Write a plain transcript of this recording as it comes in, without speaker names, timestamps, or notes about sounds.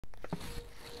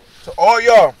So all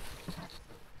y'all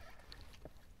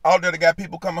out there that got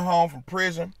people coming home from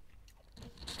prison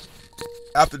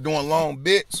after doing long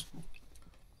bits,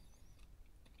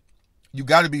 you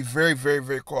got to be very, very,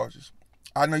 very cautious.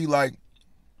 I know you like,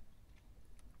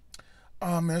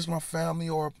 oh man, it's my family,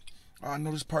 or I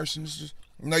know this person is just.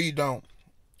 No, you don't.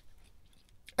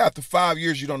 After 5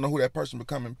 years, you don't know who that person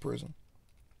become in prison.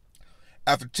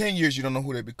 After 10 years, you don't know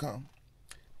who they become.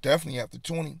 Definitely after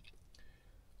 20.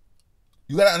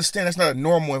 You got to understand that's not a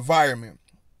normal environment.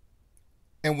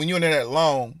 And when you're in there that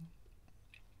long,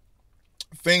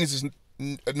 things is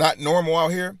not normal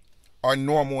out here are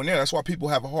normal in there. That's why people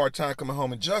have a hard time coming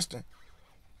home adjusting.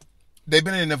 They've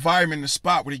been in an environment, in a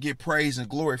spot where they get praise and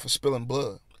glory for spilling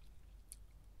blood.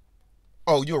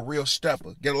 Oh, you're a real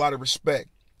stepper. Get a lot of respect.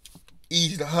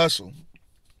 Easy to hustle.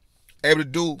 Able to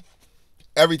do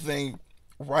everything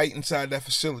right inside that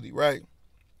facility, right?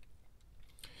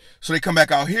 So they come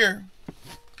back out here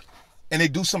and they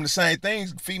do some of the same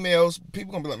things. Females,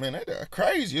 people gonna be like, man, they're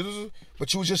crazy.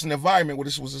 But you was just in an environment where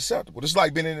this was acceptable. It's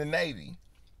like being in the Navy.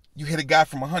 You hit a guy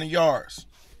from 100 yards.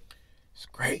 It's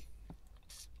great.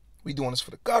 We doing this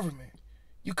for the government.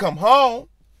 You come home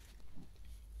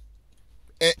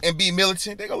and be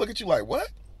militant, they gonna look at you like, what?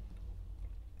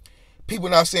 People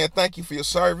not saying thank you for your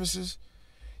services.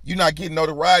 You're not getting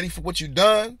notoriety for what you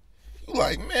done. You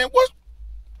like, man, what?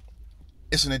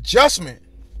 It's an adjustment.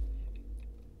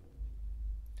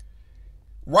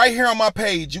 Right here on my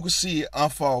page, you can see it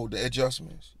unfold, the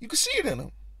adjustments. You can see it in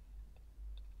them.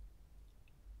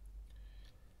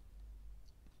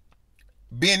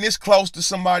 Being this close to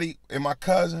somebody, and my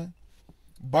cousin,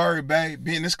 Barry Bay,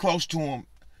 being this close to him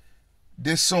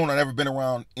this soon, I've never been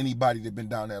around anybody that been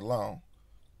down that long.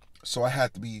 So I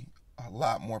had to be a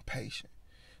lot more patient.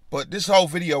 But this whole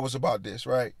video was about this,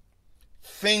 right?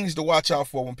 Things to watch out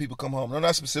for when people come home. I'm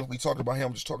not specifically talking about him,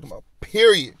 I'm just talking about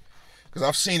period. Because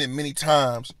I've seen it many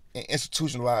times in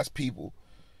institutionalized people.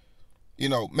 You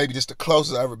know, maybe just the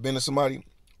closest I've ever been to somebody,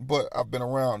 but I've been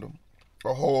around them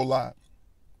a whole lot.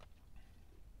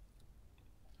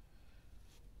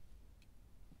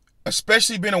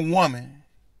 Especially being a woman,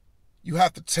 you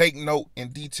have to take note in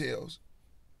details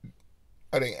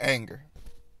of their anger.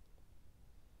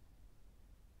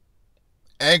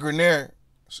 Anger in there,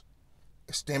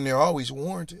 it's damn near always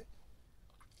warranted.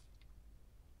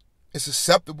 It's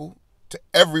acceptable to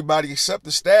everybody except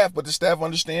the staff, but the staff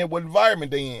understand what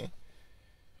environment they in.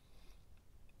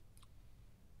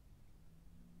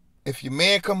 If your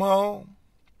man come home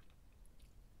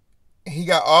and he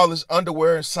got all his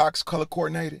underwear and socks color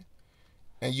coordinated,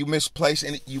 and you misplace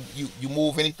any, you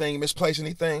move anything, misplace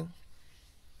anything,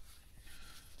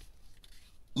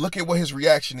 look at what his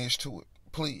reaction is to it,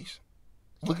 please.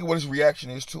 Look at what his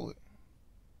reaction is to it.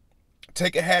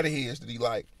 Take a hat of his that he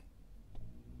like.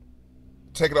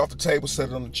 Take it off the table, set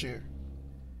it on the chair.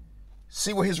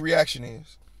 See what his reaction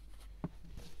is.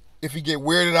 If he get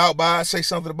weirded out by it, say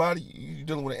something about it, you're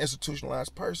dealing with an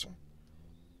institutionalized person.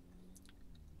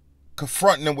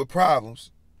 Confronting them with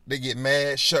problems. They get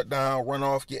mad, shut down, run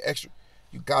off, get extra.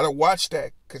 You gotta watch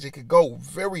that, because it could go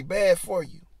very bad for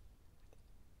you.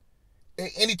 At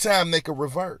any time they could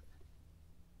revert.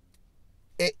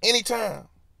 At any time.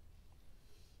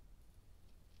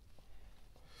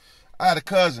 I had a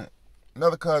cousin,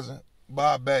 another cousin,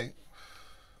 Bob Bay.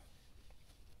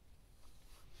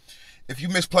 If you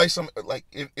misplace something, like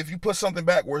if you put something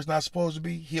back where it's not supposed to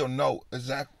be, he'll know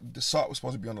exactly the salt was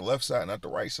supposed to be on the left side, not the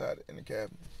right side in the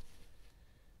cabinet.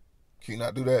 Can you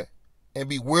not do that? And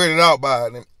be weirded out by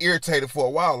it and irritated for a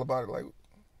while about it. Like,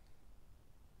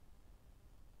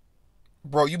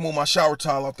 bro, you moved my shower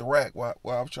towel off the rack while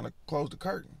I was trying to close the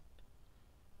curtain.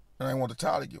 And I didn't want the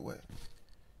towel to get wet.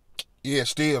 Yeah,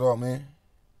 still though, man.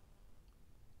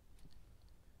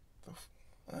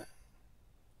 What?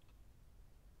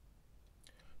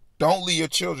 Don't leave your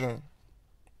children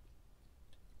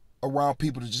around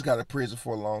people that just got in prison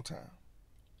for a long time.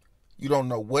 You don't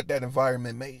know what that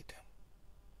environment made them.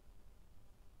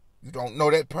 You don't know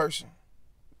that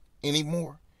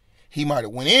anymore. He might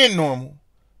have went in normal,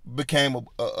 became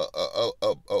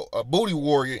a booty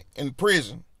warrior in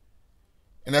prison,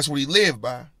 and that's what he lived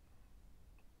by.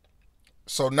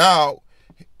 So now,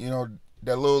 you know,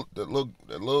 that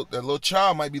little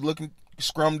child might be looking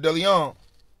scrum de leon.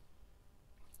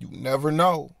 You never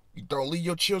know. You don't leave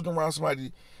your children around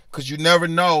somebody, because you never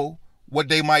know what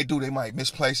they might do. They might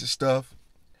misplace his stuff.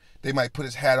 They might put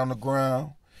his hat on the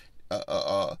ground.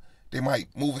 They might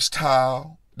move his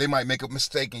towel. They might make a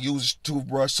mistake and use his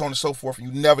toothbrush, so on and so forth.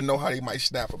 And you never know how they might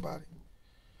snap about it.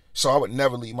 So I would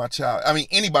never leave my child. I mean,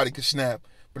 anybody could snap,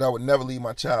 But I would never leave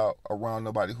my child around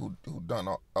nobody who done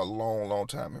a long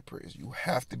time in prison. You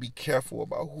have to be careful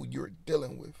about who you're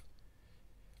dealing with.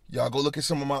 Y'all go look at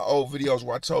some of my old videos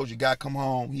where I told you, guy come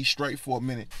home, he's straight for a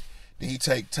minute. Then he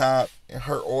take time and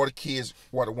hurt all the kids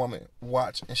while the woman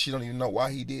watch, and she don't even know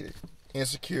why he did it.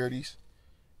 Insecurities.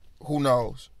 Who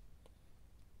knows?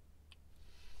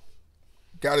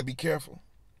 Gotta be careful.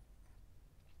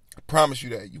 I promise you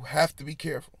that. You have to be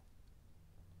careful.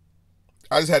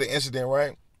 I just had an incident,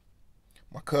 right?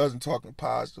 My cousin talking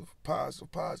positive.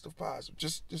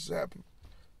 Just happened.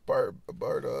 Bird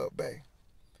Bay.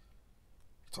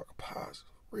 Talking positive.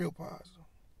 Real positive.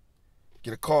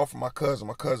 Get a call from my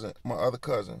other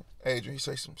cousin, Adrian. He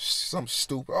say something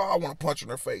stupid. Oh, I want to punch her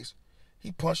in her face.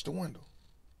 He punched the window.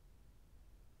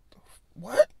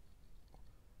 What?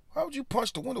 Why would you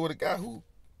punch the window with a guy who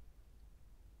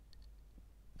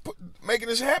making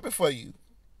this happen for you?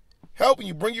 Helping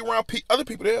you, bring you around other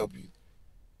people to help you.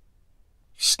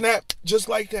 Snapped just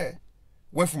like that.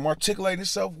 Went from articulating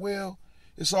himself well,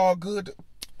 it's all good.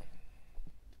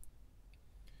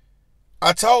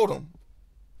 I told him,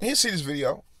 he didn't see this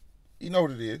video. You know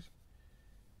what it is.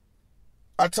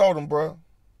 I told him, bro,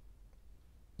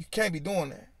 you can't be doing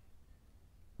that.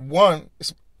 One,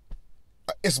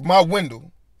 it's my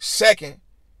window. Second,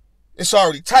 it's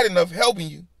already tight enough helping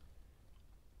you.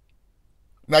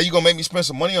 Now you gonna make me spend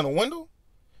some money on a window?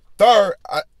 Third,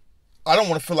 I don't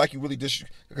want to feel like you really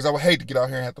because I would hate to get out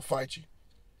here and have to fight you.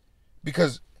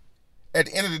 Because at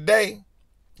the end of the day,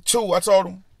 two, I told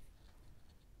him,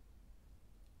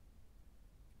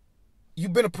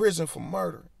 you've been in prison for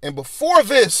murder. And before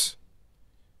this,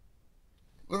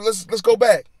 let's go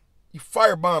back. You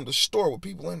firebombed a store with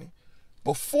people in it.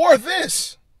 Before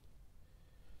this,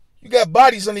 you got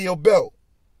bodies under your belt.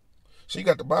 So you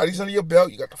got the bodies under your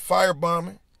belt. You got the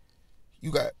firebombing. You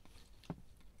got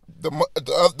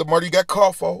the murder you got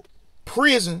caught for.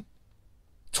 Prison,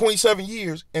 27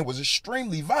 years, and was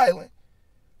extremely violent.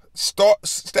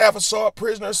 Staff assault,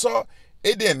 prisoner assault.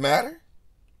 It didn't matter.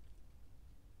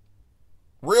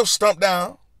 Real stumped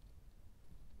down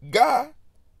guy.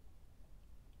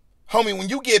 Homie, when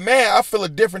you get mad, I feel a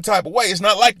different type of way. It's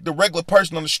not like the regular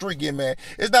person on the street getting mad.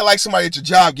 It's not like somebody at your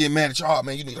job getting mad at you. Oh,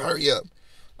 man, you need to hurry up.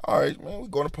 All right, man, we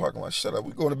go in the parking lot. Shut up.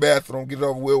 We go in the bathroom, get it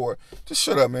over with. Or just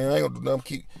shut up, man. I ain't gonna do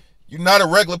nothing. You're not a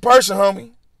regular person,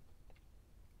 homie.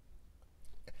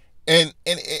 And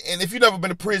if you've never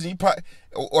been to prison, you probably,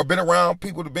 or been around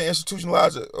people that have been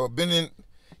institutionalized or been in,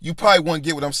 you probably wouldn't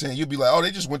get what I'm saying. You'd be like, oh,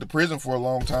 they just went to prison for a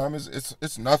long time.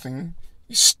 It's nothing.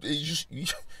 You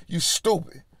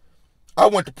stupid. I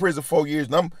went to prison 4 years,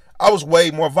 and I was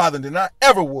way more violent than I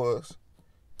ever was.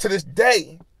 To this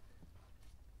day,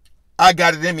 I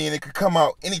got it in me, and it could come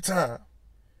out anytime.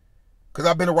 Because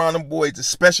I've been around them boys that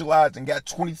specialized and got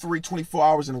 23, 24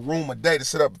 hours in a room a day to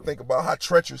sit up and think about how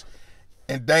treacherous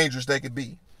and dangerous they could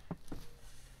be.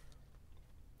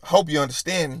 I hope you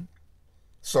understand me.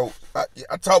 So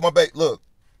I told my baby, look,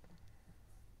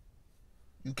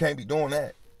 you can't be doing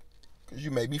that. Because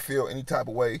you made me feel any type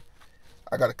of way.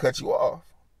 I got to cut you off.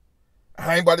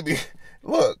 I ain't about to be,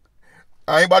 look,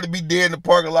 I ain't about to be dead in the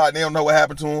parking lot and they don't know what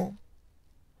happened to him.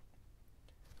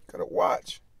 Got to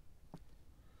watch.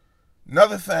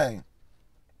 Another thing.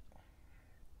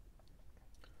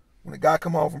 When a guy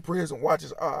come home from prison, watch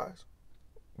his eyes.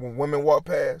 When women walk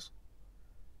past,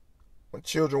 when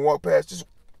children walk past, just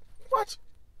watch.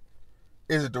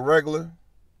 Is it the regular?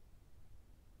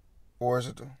 Or is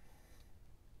it the...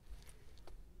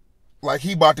 Like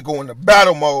he about to go into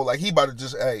battle mode. Like he about to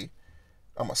just, hey,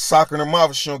 I'm a sock in her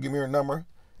mouth if she don't give me her number.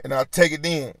 And I'll take it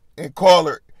in and call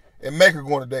her and make her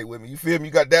go on a date with me. You feel me?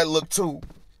 You got that look too.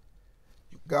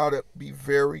 You gotta be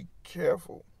very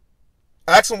careful.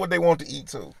 Ask them what they want to eat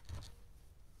too.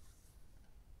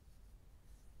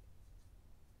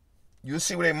 You'll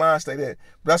see where their mind stay at.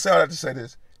 But I say all that to say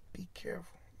this. Be careful.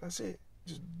 That's it.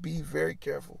 Just be very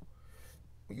careful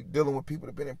when you're dealing with people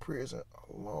that have been in prison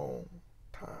a long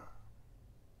time.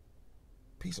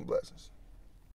 Peace and blessings.